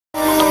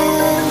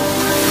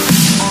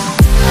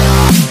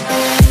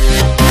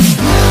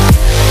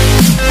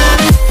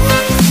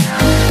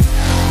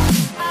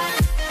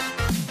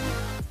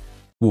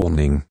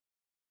Warning.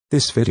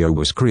 This video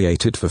was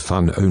created for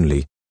fun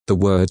only. The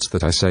words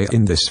that I say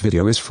in this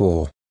video is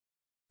for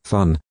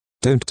fun.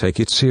 Don't take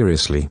it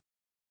seriously.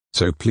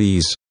 So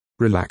please,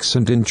 relax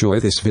and enjoy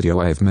this video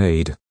I have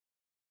made.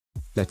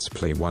 Let's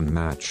play one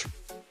match.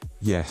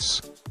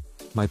 Yes.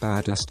 My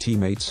badass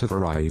teammates have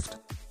arrived.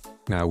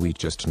 Now we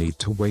just need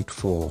to wait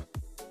for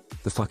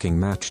the fucking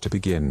match to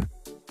begin.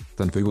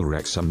 Then we will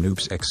wreck some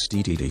noobs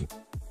xddd.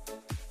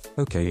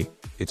 Okay,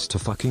 it's too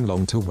fucking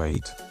long to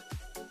wait.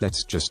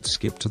 Let's just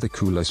skip to the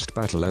coolest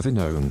battle ever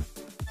known.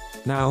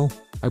 Now,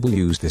 I will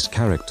use this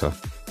character.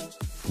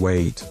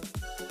 Wait.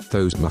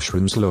 Those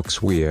mushrooms looks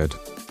weird.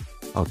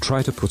 I'll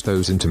try to put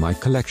those into my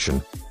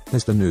collection,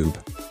 as the noob.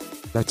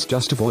 Let's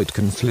just avoid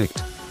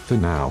conflict, for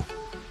now.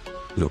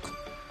 Look.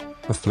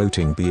 A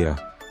floating beer.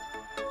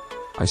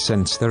 I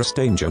sense there's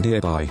danger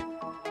nearby.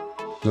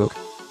 Look,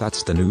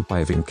 that's the noob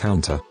I've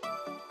encountered.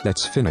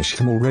 Let's finish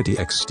him already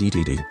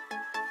xddd.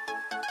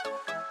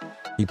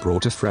 He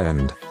brought a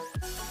friend.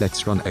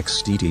 Let's run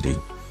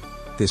xddd.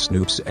 This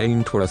noobs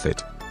ain't worth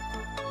it.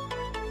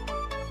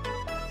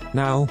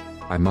 Now,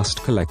 I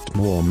must collect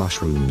more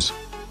mushrooms.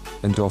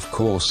 And of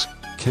course,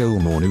 kill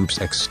more noobs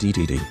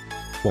xddd.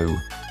 Whoa,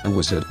 a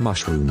wizard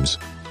mushrooms.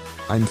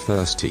 I'm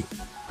thirsty.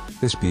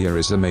 This beer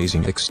is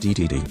amazing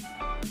xddd.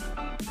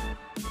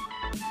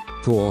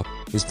 4.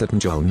 Is that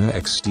Njolna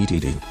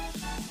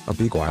xddd? A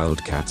big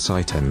wildcats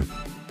item.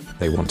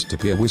 They want to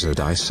be a wizard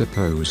I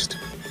supposed.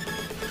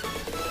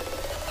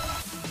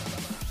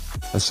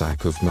 A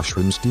sack of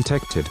mushrooms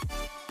detected.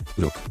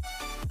 Look.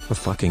 A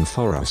fucking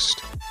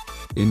forest.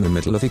 In the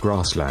middle of a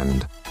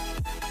grassland.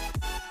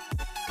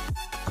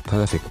 A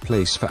perfect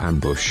place for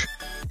ambush.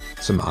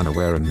 Some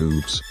unaware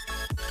noobs.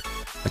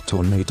 A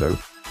tornado,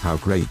 how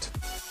great.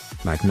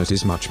 Magnet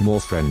is much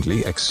more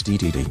friendly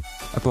xddd.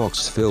 A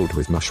box filled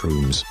with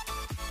mushrooms.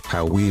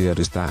 How weird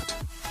is that?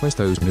 Where's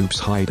those noobs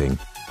hiding?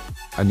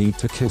 I need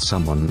to kill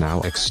someone now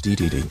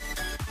xddd.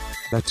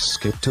 Let's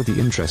skip to the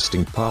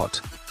interesting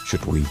part,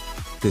 should we?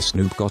 This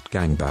noob got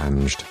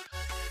gangbanged.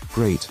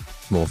 Great,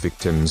 more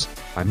victims,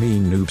 I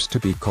mean noobs to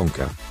be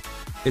conquer.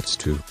 It's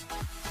too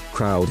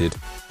crowded,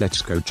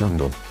 let's go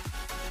jungle.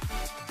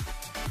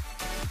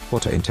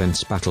 What an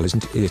intense battle,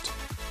 isn't it?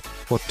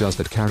 What does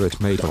that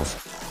carrot made of?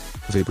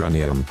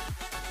 Vibranium.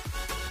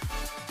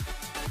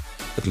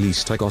 At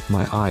least I got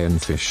my iron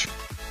fish.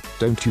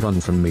 Don't you run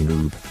from me,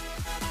 noob.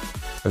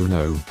 Oh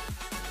no.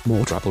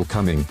 More trouble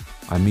coming,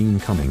 I mean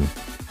coming.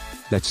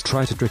 Let's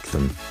try to trick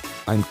them.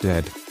 I'm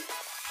dead.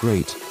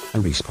 Great, a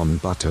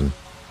respawn button.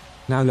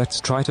 Now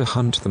let's try to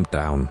hunt them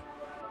down.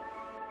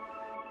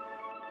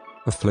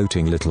 A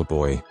floating little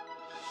boy.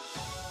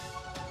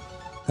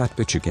 That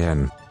bitch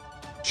again.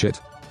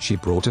 Shit, she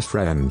brought a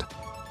friend.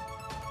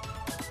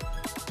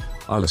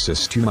 I'll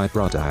assist you, my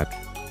brother.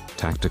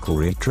 Tactical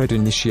retread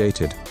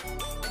initiated.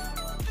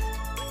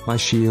 My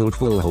shield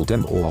will hold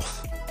them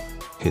off.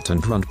 Hit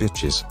and run,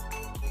 bitches.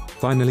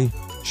 Finally,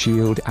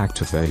 shield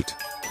activate.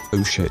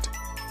 Oh shit.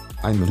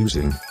 I'm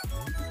losing.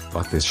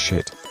 Fuck this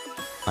shit.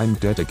 I'm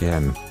dead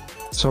again.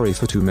 Sorry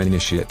for too many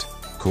shit.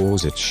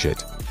 Cause it's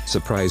shit.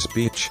 Surprise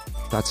bitch,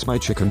 that's my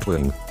chicken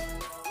wing.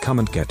 Come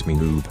and get me,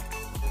 noob.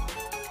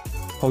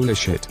 Holy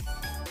shit.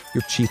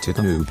 You cheated,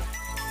 noob.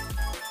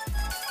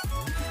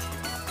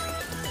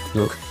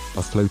 Look,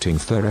 a floating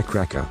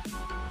firecracker.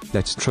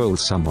 Let's troll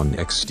someone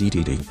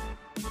xddd.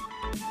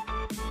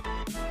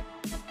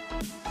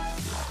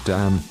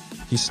 Damn,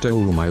 he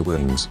stole my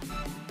wings.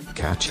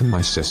 Catch him,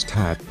 my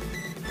sister.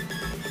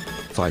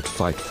 Fight,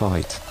 fight,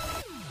 fight.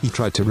 He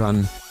tried to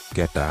run,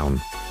 get down.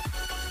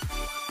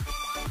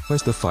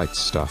 Where's the fight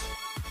stuff?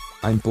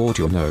 I'm bored,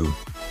 you know.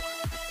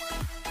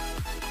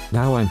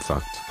 Now I'm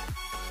fucked.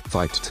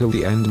 Fight till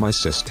the end, my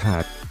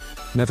sister.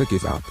 Never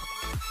give up.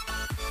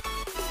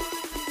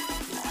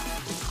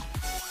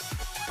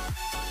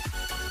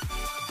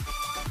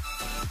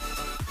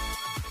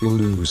 You'll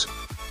lose.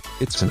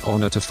 It's an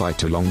honor to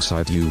fight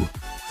alongside you.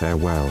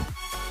 Farewell.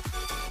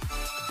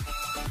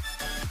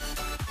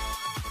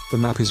 The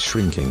map is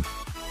shrinking.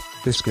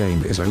 This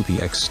game is OP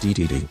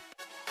xddd.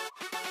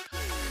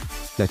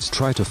 Let's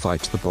try to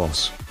fight the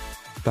boss.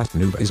 That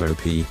noob is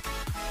OP.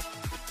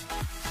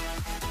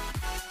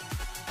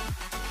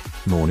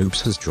 More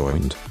noobs has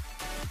joined.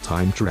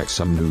 Time to wreck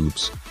some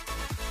noobs.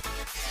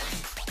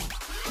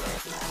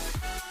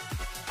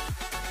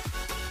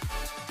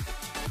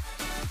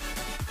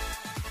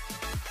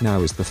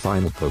 Now is the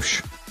final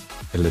push.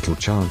 A little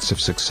chance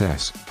of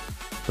success.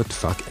 But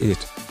fuck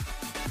it.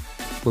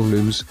 We'll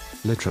lose,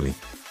 literally.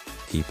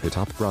 Keep it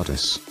up,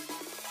 brothers.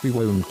 We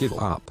won't give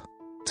up.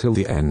 Till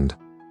the end.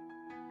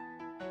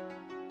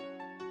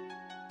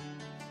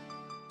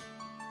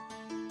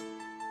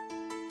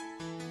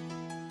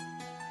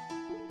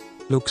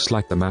 Looks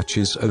like the match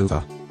is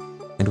over.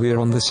 And we're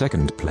on the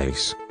second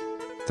place.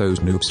 Those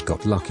noobs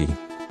got lucky.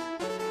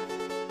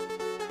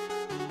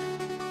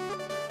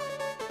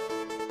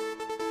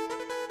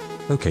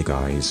 Okay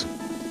guys.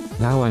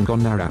 Now I'm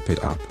gonna wrap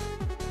it up.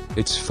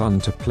 It's fun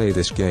to play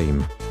this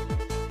game.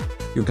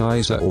 You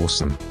guys are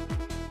awesome.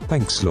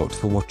 Thanks a lot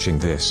for watching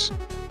this.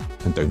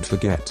 And don't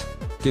forget,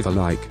 Give a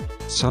like,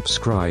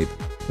 subscribe,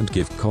 and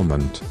give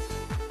comment.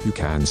 You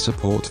can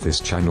support this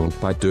channel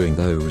by doing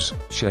those.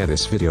 Share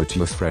this video to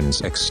your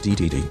friends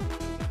xddd.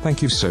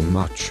 Thank you so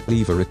much.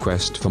 Leave a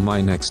request for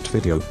my next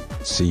video.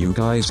 See you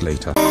guys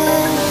later.